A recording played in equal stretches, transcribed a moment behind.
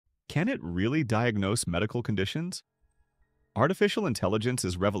Can it really diagnose medical conditions? Artificial intelligence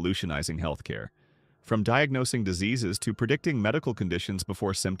is revolutionizing healthcare. From diagnosing diseases to predicting medical conditions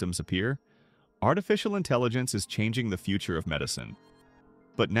before symptoms appear, artificial intelligence is changing the future of medicine.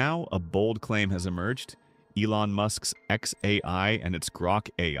 But now, a bold claim has emerged. Elon Musk's xAI and its Grok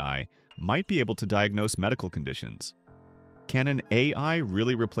AI might be able to diagnose medical conditions. Can an AI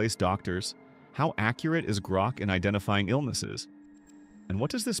really replace doctors? How accurate is Grok in identifying illnesses? And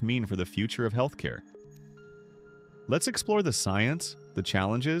what does this mean for the future of healthcare? Let's explore the science, the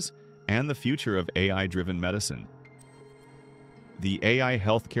challenges, and the future of AI-driven medicine. The AI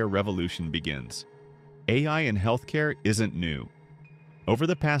healthcare revolution begins. AI in healthcare isn't new. Over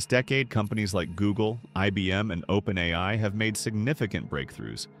the past decade, companies like Google, IBM, and OpenAI have made significant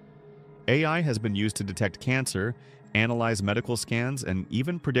breakthroughs. AI has been used to detect cancer, analyze medical scans, and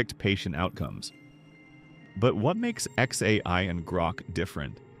even predict patient outcomes. But what makes xAI and Grok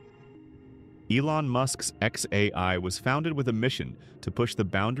different? Elon Musk's xAI was founded with a mission to push the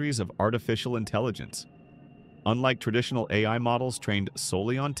boundaries of artificial intelligence. Unlike traditional AI models trained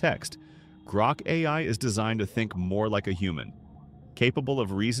solely on text, Grok AI is designed to think more like a human, capable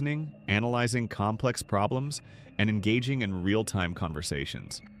of reasoning, analyzing complex problems, and engaging in real-time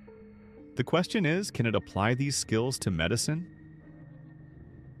conversations. The question is, can it apply these skills to medicine?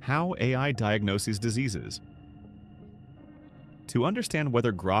 How AI diagnoses diseases. To understand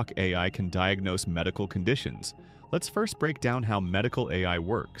whether Grok AI can diagnose medical conditions, let's first break down how medical AI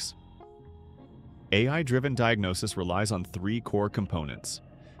works. AI-driven diagnosis relies on three core components.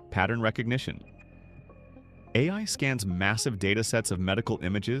 Pattern recognition. AI scans massive datasets of medical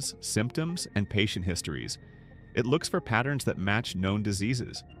images, symptoms, and patient histories. It looks for patterns that match known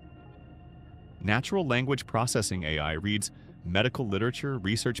diseases. Natural language processing AI reads medical literature,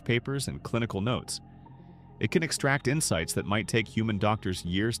 research papers, and clinical notes. It can extract insights that might take human doctors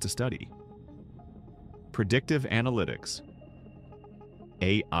years to study. Predictive analytics.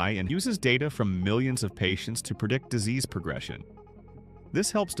 AI uses data from millions of patients to predict disease progression.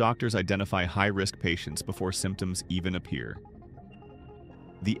 This helps doctors identify high-risk patients before symptoms even appear.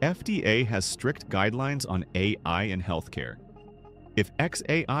 The FDA has strict guidelines on AI in healthcare. If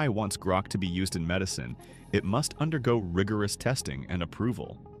xAI wants Grok to be used in medicine, it must undergo rigorous testing and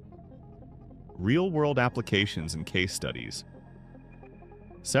approval. Real-world applications and case studies.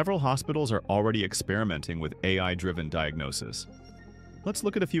 Several hospitals are already experimenting with AI-driven diagnosis. Let's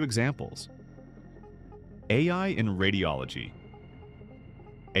look at a few examples. AI in radiology.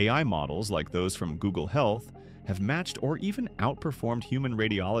 AI models like those from Google Health have matched or even outperformed human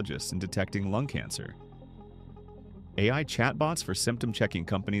radiologists in detecting lung cancer. AI chatbots for symptom-checking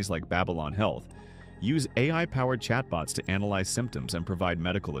companies like Babylon Health use AI-powered chatbots to analyze symptoms and provide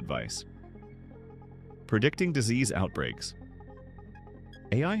medical advice. Predicting disease outbreaks.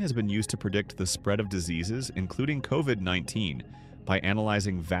 AI has been used to predict the spread of diseases, including COVID-19, by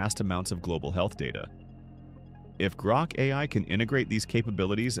analyzing vast amounts of global health data. If Grok AI can integrate these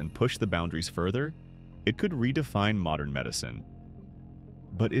capabilities and push the boundaries further, it could redefine modern medicine.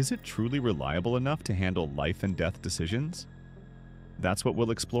 But is it truly reliable enough to handle life and death decisions? That's what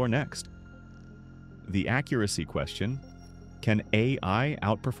we'll explore next. The accuracy question: can AI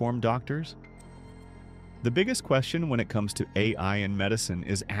outperform doctors? The biggest question when it comes to AI in medicine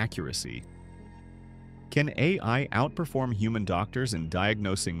is accuracy. Can AI outperform human doctors in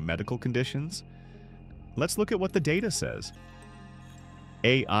diagnosing medical conditions? Let's look at what the data says.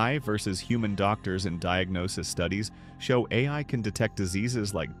 AI versus human doctors in diagnosis studies show AI can detect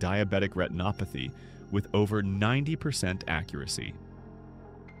diseases like diabetic retinopathy with over 90% accuracy.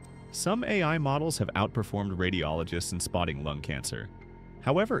 Some AI models have outperformed radiologists in spotting lung cancer.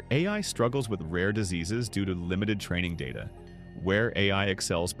 However, AI struggles with rare diseases due to limited training data. Where AI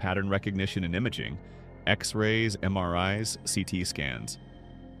excels pattern recognition and imaging, X-rays, MRIs, CT scans.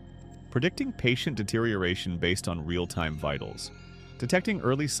 Predicting patient deterioration based on real-time vitals. Detecting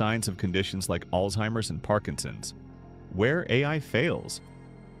early signs of conditions like Alzheimer's and Parkinson's. Where AI fails.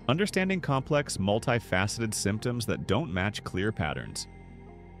 Understanding complex, multifaceted symptoms that don't match clear patterns.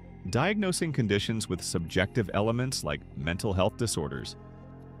 Diagnosing conditions with subjective elements like mental health disorders.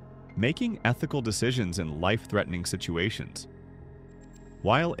 Making ethical decisions in life-threatening situations.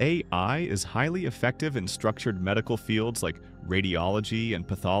 While AI is highly effective in structured medical fields like radiology and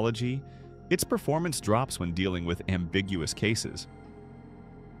pathology, its performance drops when dealing with ambiguous cases.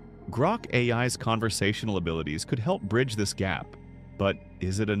 Grok AI's conversational abilities could help bridge this gap, but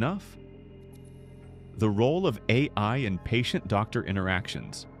is it enough? The role of AI in patient-doctor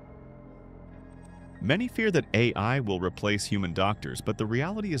interactions. Many fear that AI will replace human doctors, but the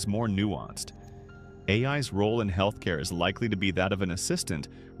reality is more nuanced. AI's role in healthcare is likely to be that of an assistant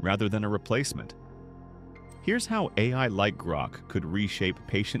rather than a replacement. Here's how AI like Grok could reshape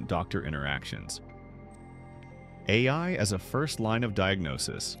patient-doctor interactions. AI as a first line of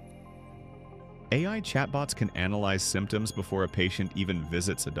diagnosis. AI chatbots can analyze symptoms before a patient even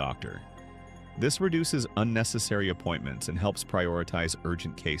visits a doctor. This reduces unnecessary appointments and helps prioritize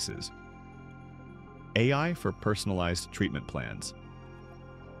urgent cases. AI for personalized treatment plans.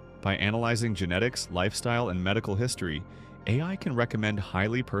 By analyzing genetics, lifestyle, and medical history, AI can recommend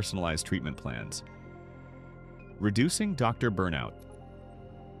highly personalized treatment plans. Reducing doctor burnout.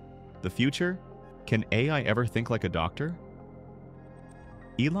 The future? Can AI ever think like a doctor?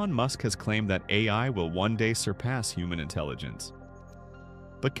 Elon Musk has claimed that AI will one day surpass human intelligence.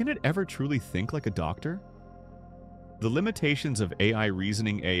 But can it ever truly think like a doctor? The limitations of AI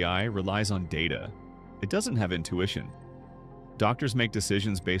reasoning AI relies on data. It doesn't have intuition. Doctors make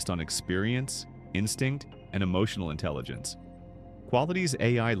decisions based on experience, instinct, and emotional intelligence. Qualities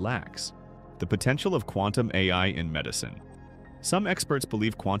AI lacks. The potential of quantum AI in medicine. Some experts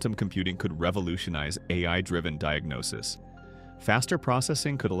believe quantum computing could revolutionize AI-driven diagnosis. Faster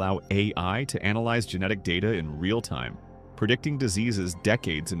processing could allow AI to analyze genetic data in real time, predicting diseases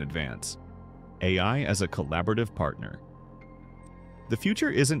decades in advance. AI as a collaborative partner. The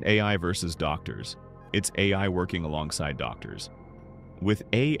future isn't AI versus doctors. It's AI working alongside doctors. With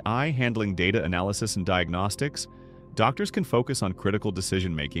AI handling data analysis and diagnostics, doctors can focus on critical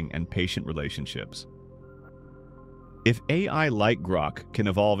decision-making and patient relationships. If AI like Grok can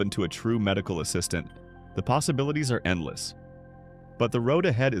evolve into a true medical assistant, the possibilities are endless. But the road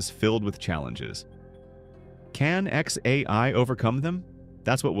ahead is filled with challenges. Can 𝐀𝐈 overcome them?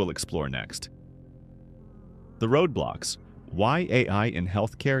 That's what we'll explore next. The roadblocks. Why AI in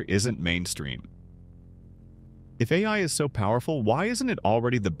healthcare isn't mainstream. If AI is so powerful, why isn't it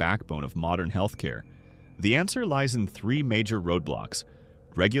already the backbone of modern healthcare? The answer lies in three major roadblocks: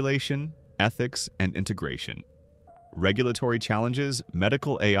 regulation, ethics, and integration. Regulatory challenges.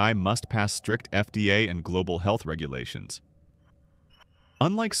 Medical AI must pass strict FDA and global health regulations.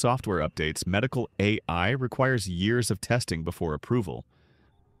 Unlike software updates, medical AI requires years of testing before approval.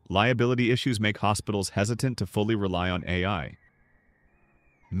 Liability issues make hospitals hesitant to fully rely on AI.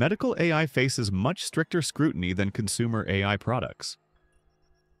 Medical AI faces much stricter scrutiny than consumer AI products.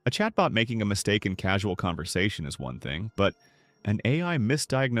 A chatbot making a mistake in casual conversation is one thing, but an AI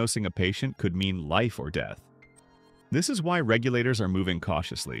misdiagnosing a patient could mean life or death. This is why regulators are moving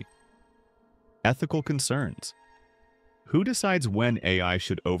cautiously. Ethical concerns. Who decides when AI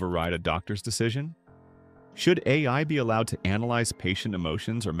should override a doctor's decision? Should AI be allowed to analyze patient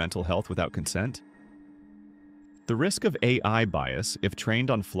emotions or mental health without consent? The risk of AI bias, if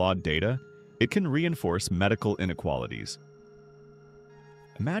trained on flawed data, it can reinforce medical inequalities.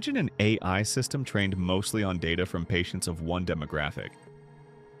 Imagine an AI system trained mostly on data from patients of one demographic.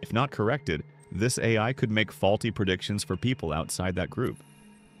 If not corrected, this AI could make faulty predictions for people outside that group.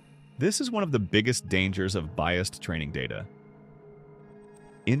 This is one of the biggest dangers of biased training data.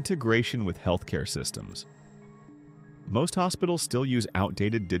 Integration with healthcare systems. Most hospitals still use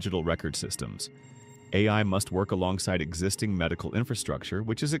outdated digital record systems. AI must work alongside existing medical infrastructure,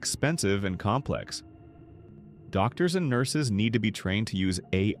 which is expensive and complex. Doctors and nurses need to be trained to use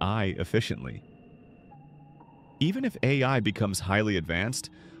AI efficiently. Even if AI becomes highly advanced,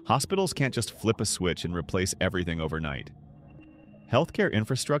 hospitals can't just flip a switch and replace everything overnight. Healthcare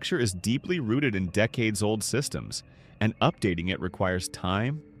infrastructure is deeply rooted in decades-old systems, and updating it requires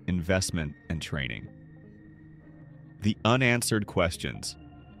time, investment, and training. The unanswered questions.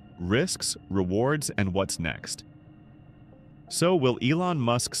 Risks, rewards, and what's next? So, will Elon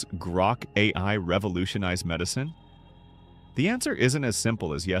Musk's Grok AI revolutionize medicine? The answer isn't as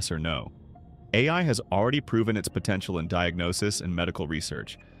simple as yes or no. AI has already proven its potential in diagnosis and medical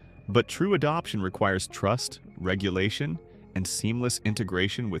research, but true adoption requires trust, regulation, and seamless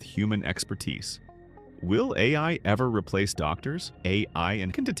integration with human expertise. Will AI ever replace doctors? AI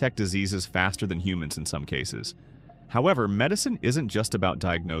can detect diseases faster than humans in some cases. However, medicine isn't just about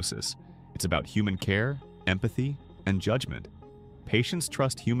diagnosis. It's about human care, empathy, and judgment. Patients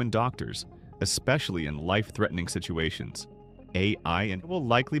trust human doctors, especially in life-threatening situations. AI will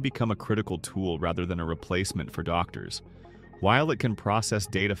likely become a critical tool rather than a replacement for doctors. While it can process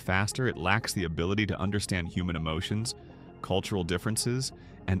data faster, it lacks the ability to understand human emotions, cultural differences,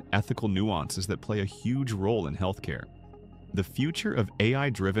 and ethical nuances that play a huge role in healthcare. The future of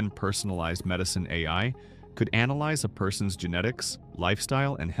AI-driven personalized medicine AI could analyze a person's genetics,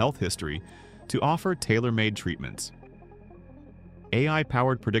 lifestyle, and health history to offer tailor-made treatments.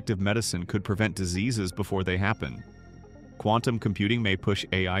 AI-powered predictive medicine could prevent diseases before they happen. Quantum computing may push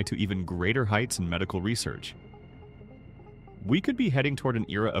AI to even greater heights in medical research. We could be heading toward an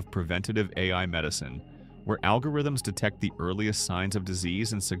era of preventative AI medicine, where algorithms detect the earliest signs of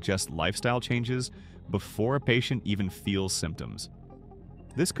disease and suggest lifestyle changes before a patient even feels symptoms.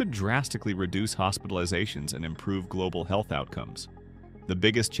 This could drastically reduce hospitalizations and improve global health outcomes. The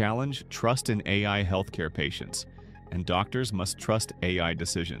biggest challenge: trust in AI healthcare patients, and doctors must trust AI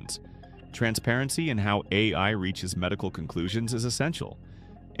decisions. Transparency in how AI reaches medical conclusions is essential.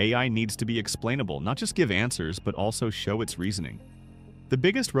 AI needs to be explainable, not just give answers, but also show its reasoning. The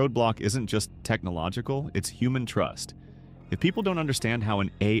biggest roadblock isn't just technological, it's human trust. If people don't understand how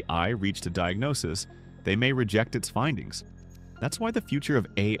an AI reached a diagnosis, they may reject its findings. That's why the future of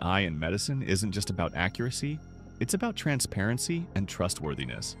AI in medicine isn't just about accuracy, it's about transparency and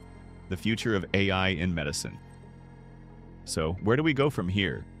trustworthiness. The future of AI in medicine. So, where do we go from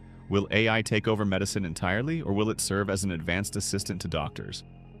here? Will AI take over medicine entirely, or will it serve as an advanced assistant to doctors?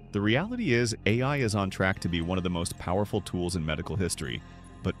 The reality is, AI is on track to be one of the most powerful tools in medical history,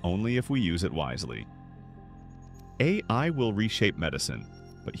 but only if we use it wisely. AI will reshape medicine,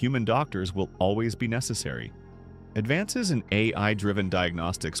 but human doctors will always be necessary. Advances in AI-driven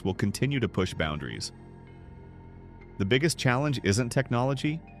diagnostics will continue to push boundaries. The biggest challenge isn't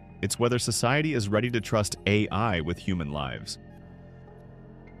technology, it's whether society is ready to trust AI with human lives.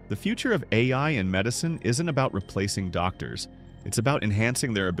 The future of AI in medicine isn't about replacing doctors, it's about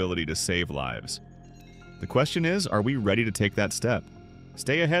enhancing their ability to save lives. The question is, are we ready to take that step?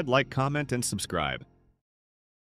 Stay ahead, like, comment, and subscribe.